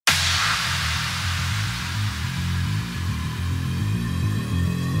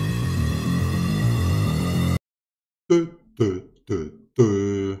Za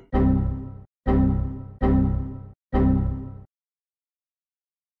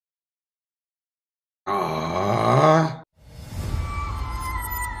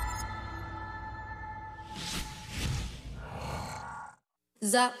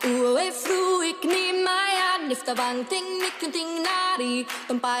uwe fruik ni maya nifta vanting nikunting nari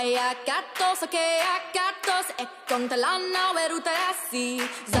tompaya katos akea katos ekon talana weruta asi.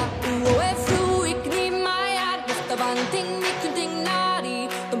 Za uwe fruik ni maya nifta vanting nikunting nari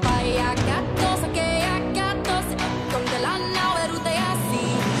tompaya katos akea katos ekon talana weruta asi.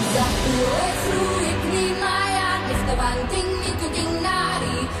 Za uwe fruik ni maya nifta vanting nikunting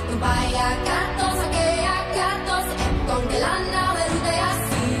nari tompaya katos akea katos ekon talana weruta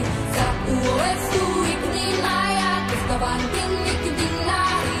asi.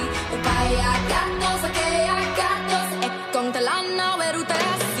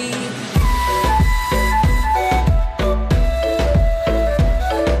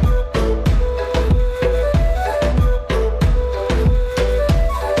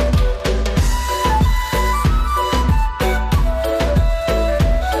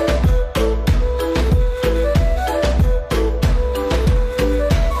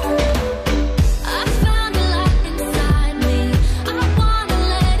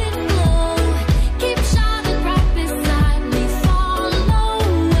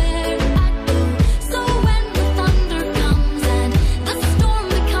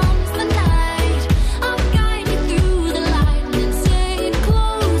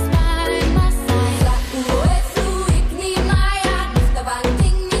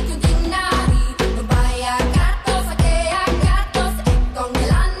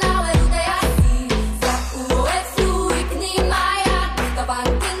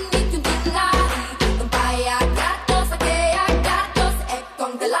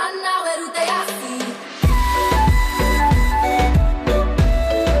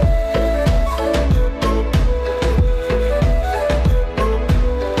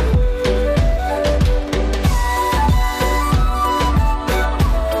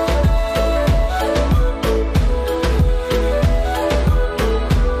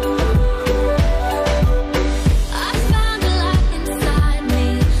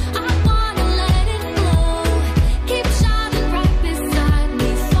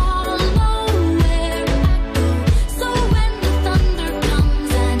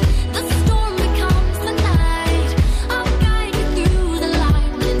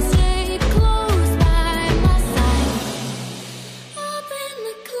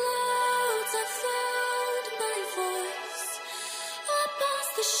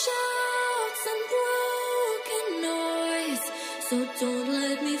 So don't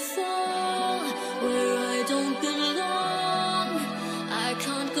let me fall where I don't belong. I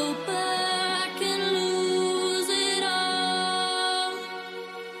can't go back and lose it all.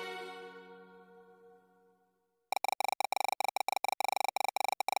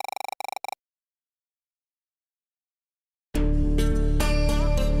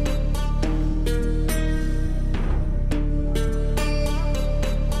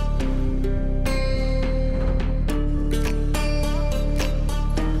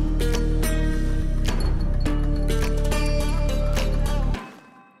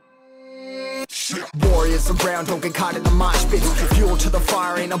 Around, don't get caught in the mosh pit. Fuel to the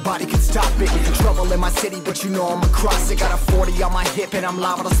fire, ain't nobody can stop it. Trouble in my city, but you know I'm across it. Got a 40 on my hip and I'm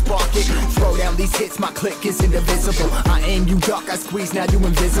liable to spark it. Throw down these hits, my click is indivisible. I aim, you duck, I squeeze, now you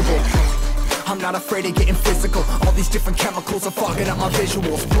invisible. I'm not afraid of getting physical. All these different chemicals are fogging up my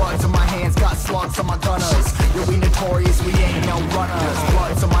visuals. Bloods on my hands, got slugs on my gunners. Yo, we notorious, we ain't no runners.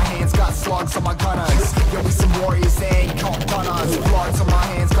 Bloods on my hands, got slugs on my gunners. Yo, we some warriors, they ain't called gunners. Bloods on my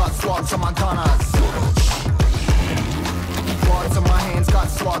hands, got slugs on my gunners. Bloods on my hands, got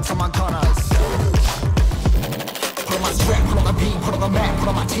slugs on my gunners. Put on my strap, put on the beam, put on the map, put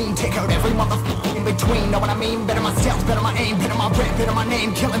on my team. Take out every motherfucker in between. Know what I mean? Better my stealth, better my aim, better my rap, better my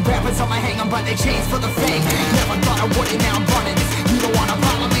name. Killing rappers on my hang, I'm by their chains for the fame. Never thought I would it, now I'm running this. You don't wanna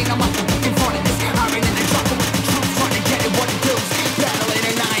follow me, I'm up in front of this. I ran in the jungle with the truth, trying to get it what it does. Battling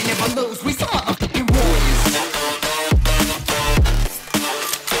and I ain't never lose, we some motherfucking warriors.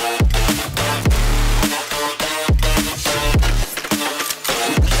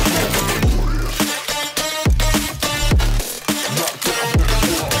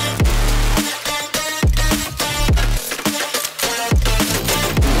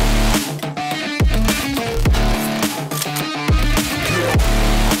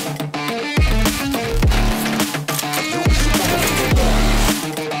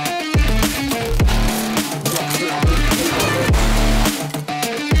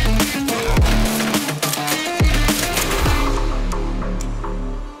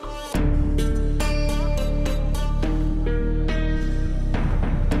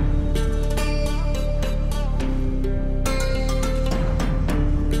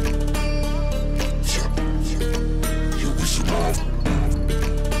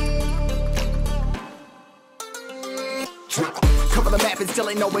 still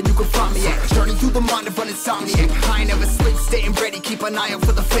ain't know where you can find me at. Journey through the mind of an insomniac. I ain't never sleep, staying ready, keep an eye out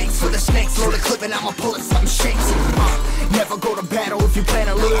for the fakes, for the snakes. Load a clip and I'ma pull it, something shakes. Never go to battle if you plan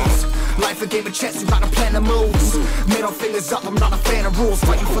to lose. Life a game of chess, you gotta plan the moves. Middle fingers up, I'm not a fan of rules.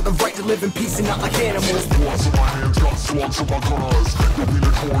 Fighting for the right to live in peace and not like animals. Bloods in my hands, got swords in my gunners. You'll be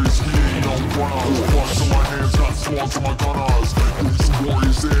notorious, we ain't no runners. Bloods in my hands, got swords in my gunners. These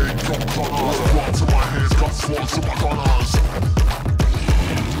warriors, they ain't no gunners. Bloods in my hands, got swords in my gunners.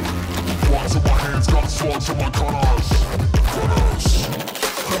 Bloods in my hands, got swords in my gunners.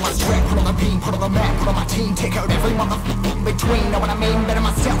 Put on my strap, put on the beam, put on the map, put on my team. Take out every motherfucker in between. Know what I mean? Better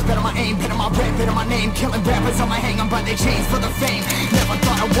myself, better my aim, better my rap, better my name. Killing rappers on my hang, I'm by their chains for the fame. Never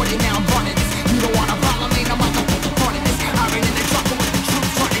thought I would it, now I'm running this. You don't wanna follow me, no motherfucker running this. I ran in the trouble with the truth,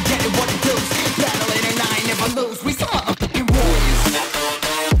 trying to get it what it does. Battling and I ain't never lose. We some motherfucking warriors.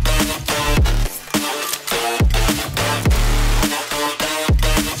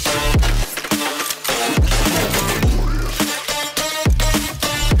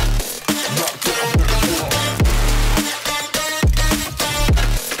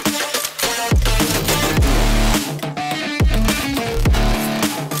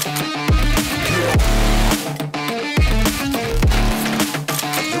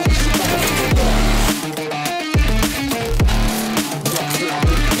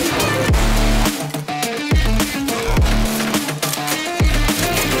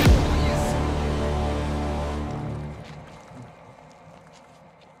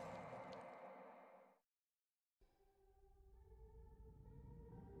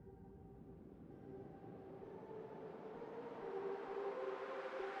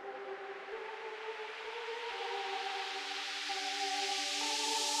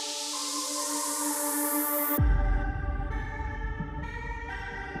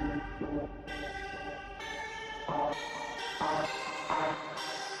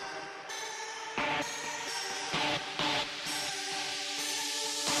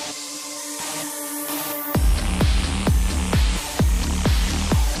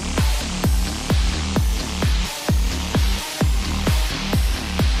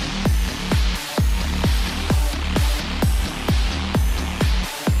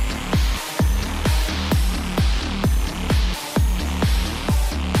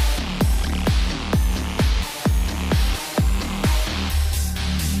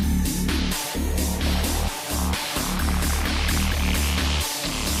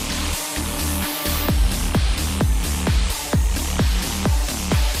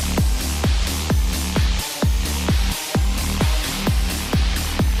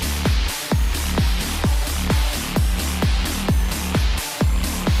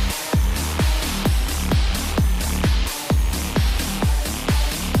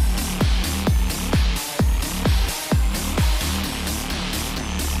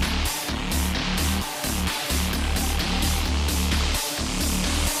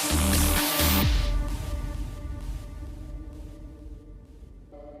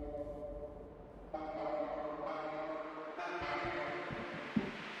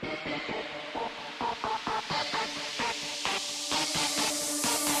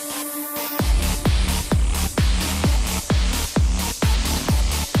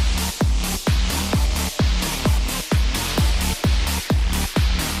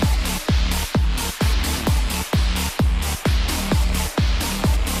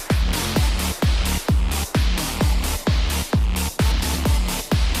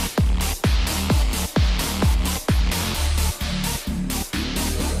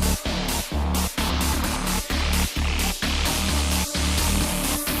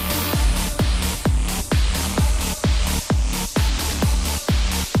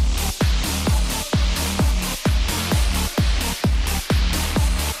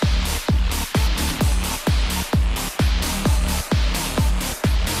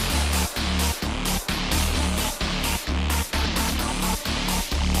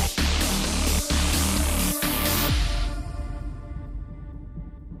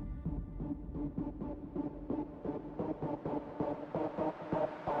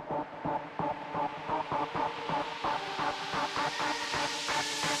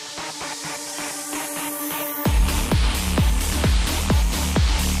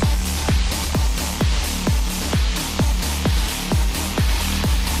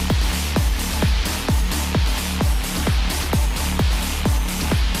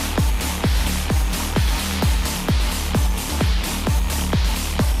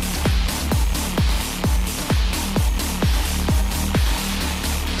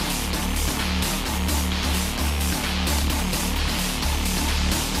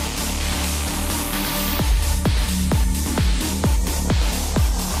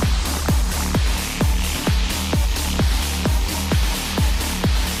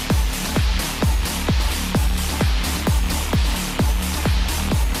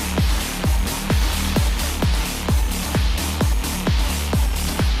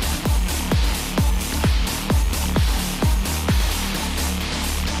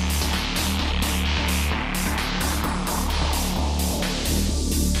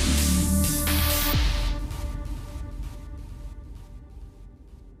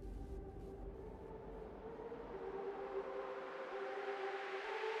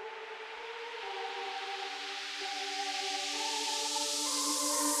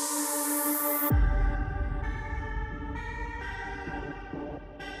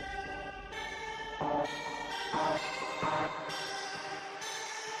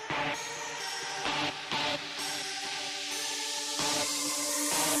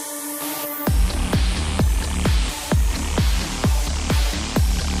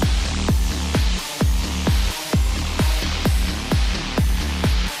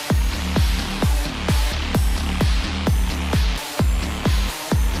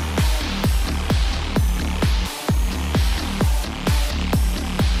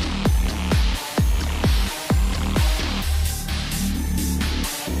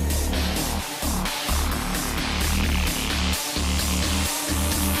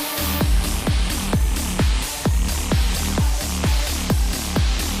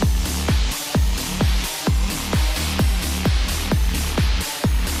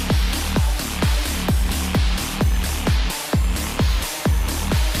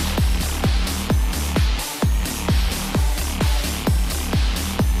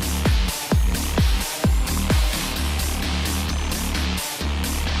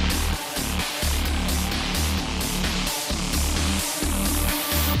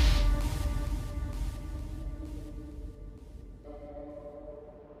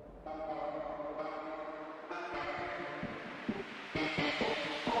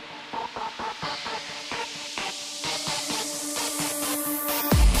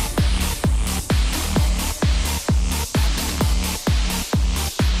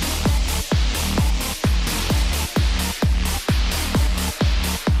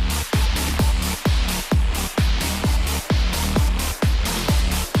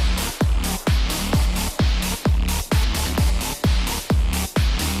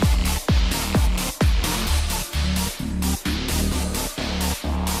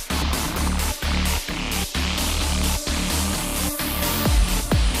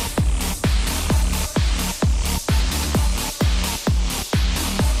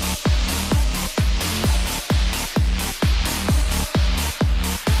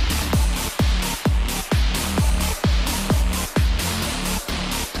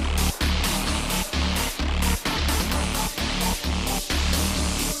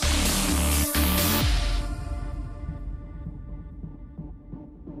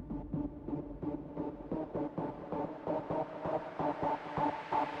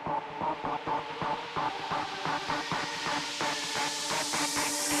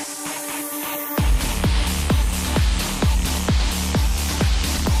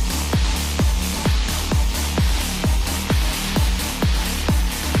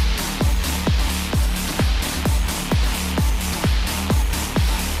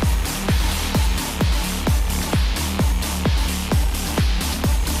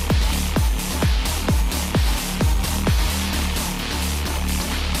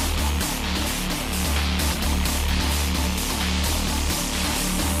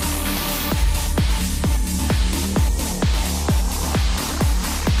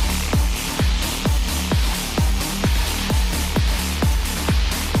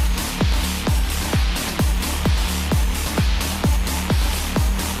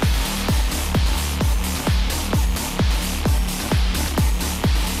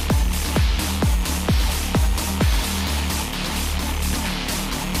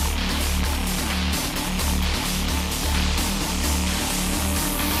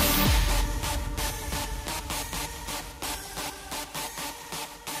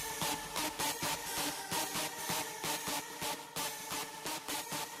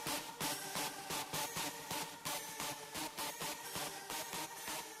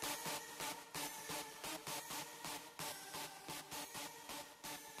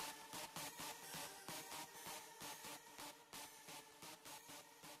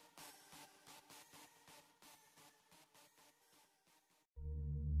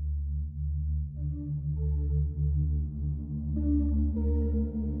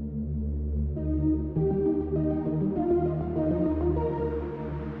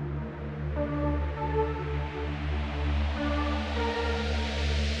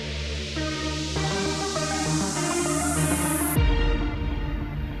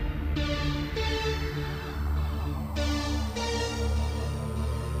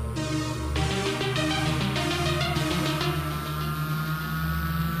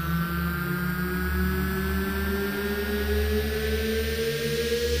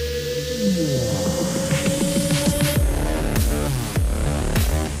 Mm-hmm.